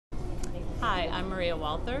Hi, I'm Maria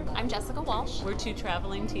Walther. I'm Jessica Walsh. We're two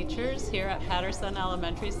traveling teachers here at Patterson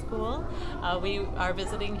Elementary School. We are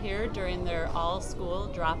visiting here during their all-school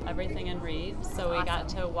Drop Everything and Read. So we got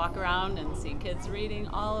to walk around and see kids reading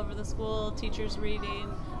all over the school, teachers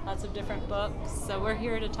reading, lots of different books. So we're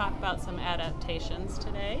here to talk about some adaptations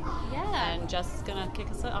today. Yeah. And Jess is going to kick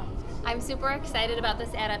us off. I'm super excited about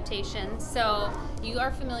this adaptation. So you are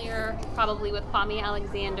familiar probably with Kwame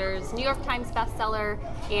Alexander's New York Times bestseller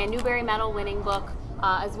and Newbery Medal winning book,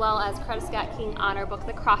 as well as Coretta Scott King honor book,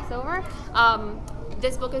 The Crossover.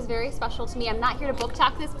 This book is very special to me. I'm not here to book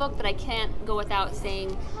talk this book, but I can't go without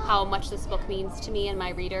saying how much this book means to me and my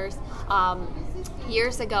readers.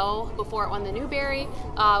 Years ago, before it won the Newbery,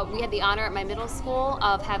 we had the honor at my middle school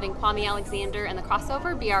of having Kwame Alexander and The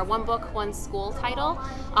Crossover be our one book, one school title.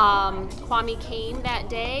 Kwame came that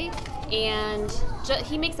day, and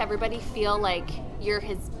he makes everybody feel like you're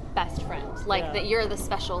his best friend, like that you're the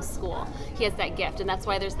special school. He has that gift, and that's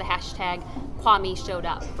why there's the hashtag Kwame showed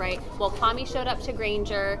up, right? Well, Kwame showed up to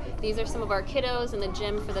Granger. These are some of our kiddos in the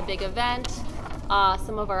gym for the big event.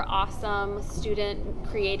 Some of our awesome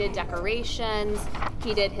student-created decorations.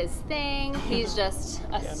 He did his thing. He's just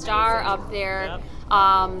a star up there.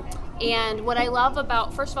 Yep. And what I love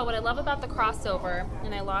about, first of all, what I love about The Crossover,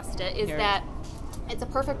 and I lost it, is that it's a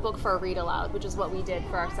perfect book for a read aloud, which is what we did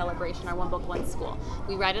for our celebration, our one book, one school.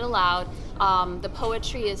 We read it aloud. The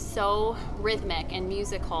poetry is so rhythmic and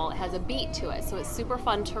musical. It has a beat to it, so it's super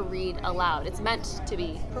fun to read aloud. It's meant to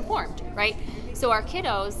be performed, right? So our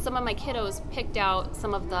kiddos, some of my kiddos picked out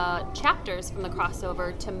some of the chapters from The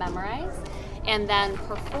Crossover to memorize and then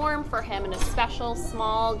perform for him in a special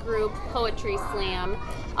small group poetry slam,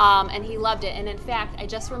 and he loved it. And in fact, I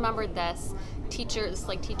just remembered this. Teachers,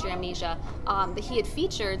 like teacher amnesia, that he had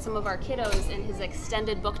featured some of our kiddos in his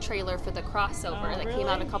extended book trailer for The Crossover that came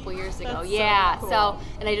out a couple years ago. That's so cool. So,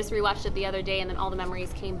 and I just rewatched it the other day, and then all the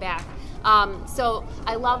memories came back. So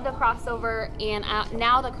I love The Crossover, and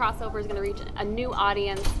now The Crossover is going to reach a new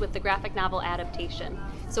audience with the graphic novel adaptation.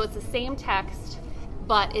 So it's the same text,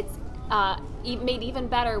 but it's made even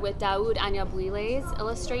better with Daoud Anyabuile's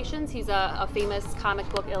illustrations. He's a famous comic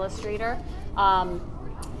book illustrator.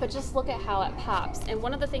 But just look at how it pops. And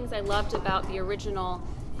one of the things I loved about the original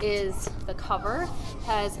is the cover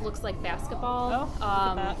looks like basketball,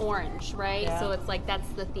 orange, right? Yeah. So it's like that's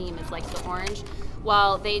the theme, it's like the orange.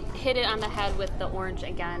 Well, they hit it on the head with the orange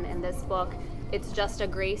again in this book. It's just a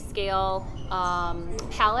grayscale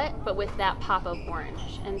palette, but with that pop of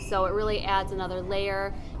orange. And so it really adds another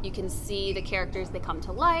layer. You can see the characters, they come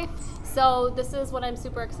to life. So this is what I'm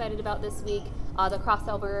super excited about this week, The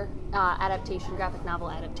Crossover adaptation, graphic novel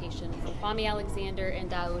adaptation from Kwame Alexander and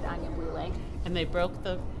Daoud Anyabuile. And they broke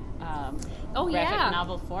the graphic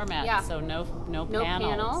novel format, so no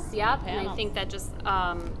panels. Yep, and I think that just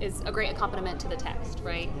is a great accompaniment to the text,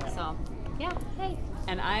 right? Yeah. So, yeah, hey.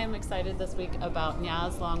 And I am excited this week about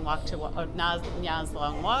Nya's Long Walk,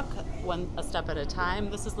 One a Step at a Time.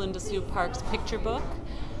 This is Linda Sue Park's picture book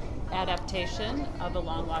adaptation of A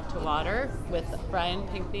Long Walk to Water with Brian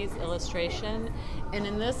Pinkney's illustration. And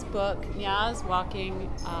in this book, Nya's walking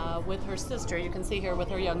with her sister. You can see here with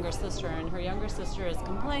her younger sister, and her younger sister is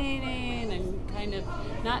complaining and kind of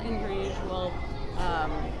not in her usual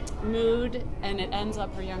mood, and it ends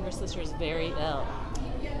up her younger sister is very ill.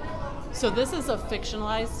 So this is a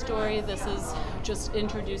fictionalized story. This is just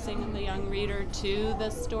introducing the young reader to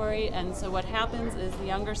this story. And so what happens is the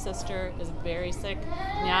younger sister is very sick.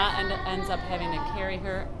 Nya ends up having to carry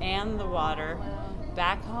her and the water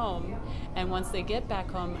back home. And once they get back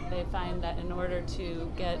home, they find that in order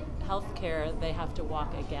to get health care, they have to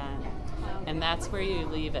walk again. And that's where you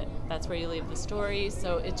leave it. That's where you leave the story.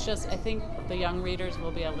 So it's just, I think the young readers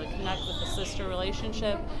will be able to connect with the sister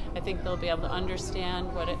relationship. I think they'll be able to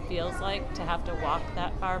understand what it feels like to have to walk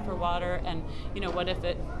that far for water. And, you know, what if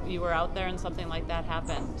you were out there and something like that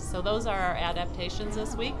happened? So those are our adaptations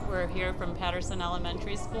this week. We're here from Patterson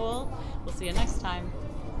Elementary School. We'll see you next time.